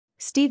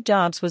Steve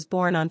Jobs was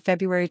born on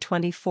February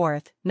 24,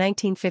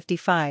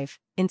 1955,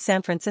 in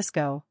San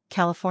Francisco,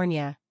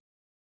 California.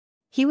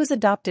 He was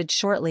adopted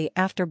shortly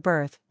after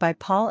birth by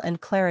Paul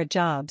and Clara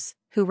Jobs,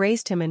 who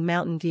raised him in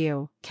Mountain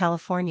View,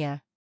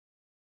 California.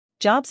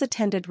 Jobs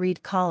attended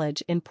Reed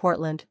College in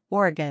Portland,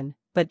 Oregon,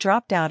 but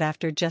dropped out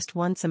after just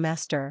one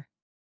semester.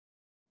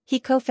 He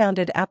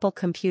co-founded Apple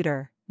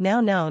Computer,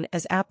 now known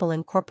as Apple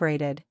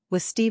Incorporated,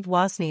 with Steve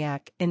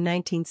Wozniak in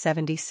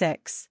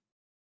 1976.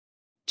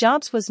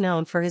 Jobs was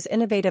known for his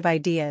innovative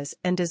ideas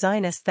and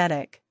design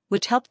aesthetic,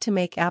 which helped to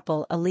make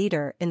Apple a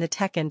leader in the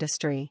tech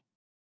industry.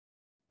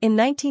 In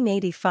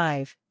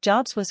 1985,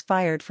 Jobs was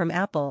fired from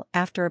Apple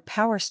after a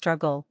power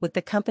struggle with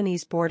the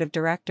company's board of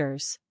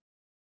directors.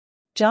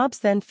 Jobs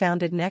then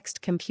founded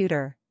Next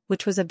Computer,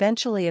 which was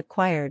eventually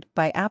acquired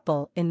by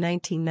Apple in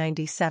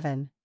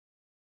 1997.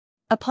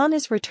 Upon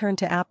his return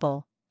to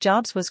Apple,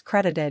 Jobs was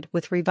credited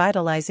with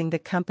revitalizing the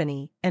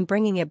company and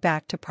bringing it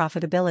back to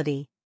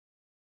profitability.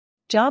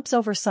 Jobs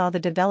oversaw the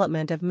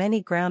development of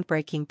many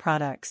groundbreaking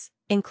products,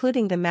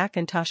 including the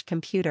Macintosh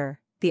computer,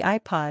 the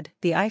iPod,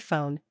 the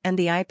iPhone, and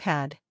the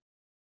iPad.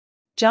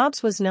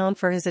 Jobs was known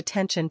for his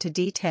attention to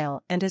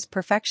detail and his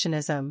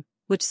perfectionism,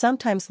 which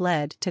sometimes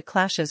led to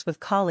clashes with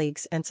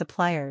colleagues and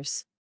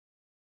suppliers.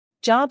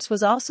 Jobs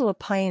was also a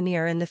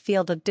pioneer in the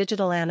field of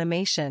digital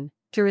animation,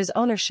 through his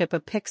ownership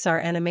of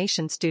Pixar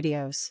Animation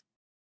Studios.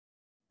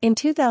 In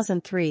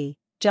 2003,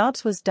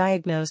 Jobs was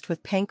diagnosed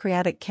with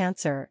pancreatic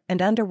cancer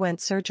and underwent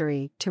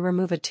surgery to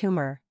remove a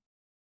tumor.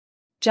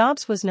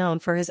 Jobs was known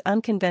for his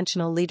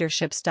unconventional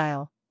leadership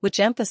style, which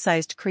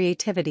emphasized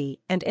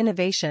creativity and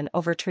innovation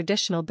over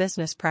traditional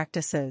business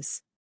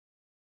practices.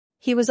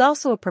 He was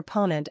also a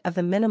proponent of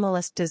the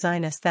minimalist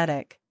design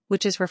aesthetic,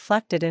 which is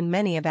reflected in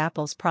many of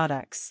Apple's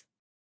products.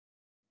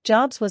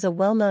 Jobs was a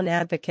well-known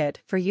advocate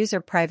for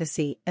user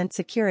privacy and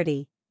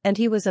security, and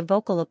he was a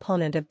vocal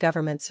opponent of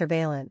government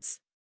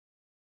surveillance.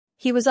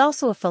 He was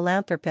also a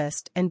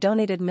philanthropist and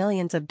donated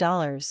millions of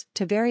dollars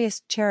to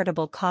various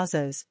charitable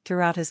causes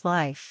throughout his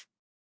life.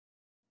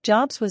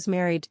 Jobs was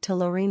married to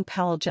Laureen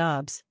Powell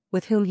Jobs,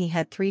 with whom he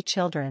had 3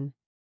 children.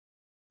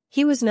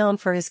 He was known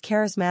for his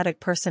charismatic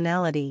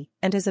personality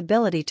and his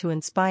ability to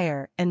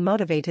inspire and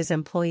motivate his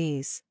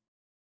employees.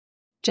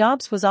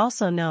 Jobs was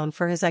also known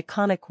for his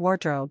iconic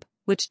wardrobe,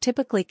 which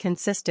typically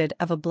consisted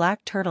of a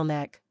black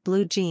turtleneck,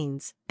 blue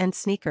jeans, and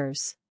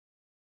sneakers.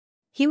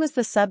 He was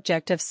the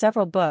subject of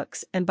several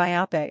books and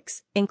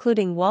biopics,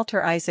 including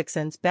Walter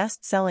Isaacson's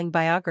best-selling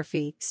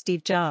biography,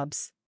 Steve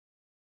Jobs.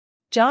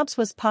 Jobs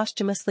was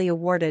posthumously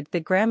awarded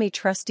the Grammy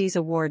Trustees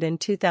Award in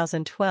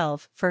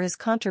 2012 for his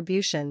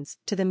contributions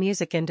to the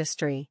music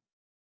industry.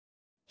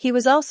 He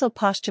was also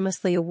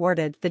posthumously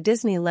awarded the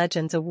Disney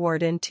Legends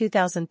Award in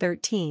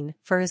 2013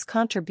 for his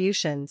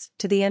contributions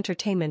to the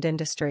entertainment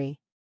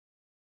industry.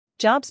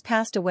 Jobs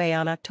passed away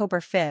on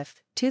October 5,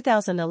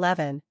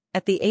 2011,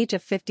 at the age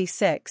of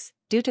 56,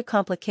 due to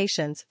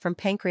complications from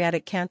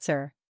pancreatic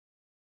cancer.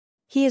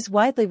 He is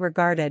widely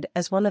regarded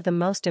as one of the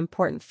most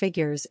important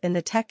figures in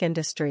the tech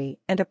industry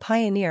and a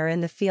pioneer in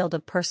the field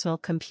of personal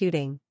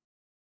computing.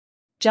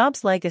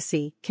 Jobs'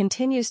 legacy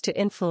continues to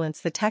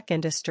influence the tech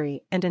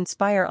industry and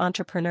inspire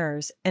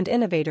entrepreneurs and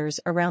innovators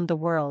around the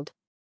world.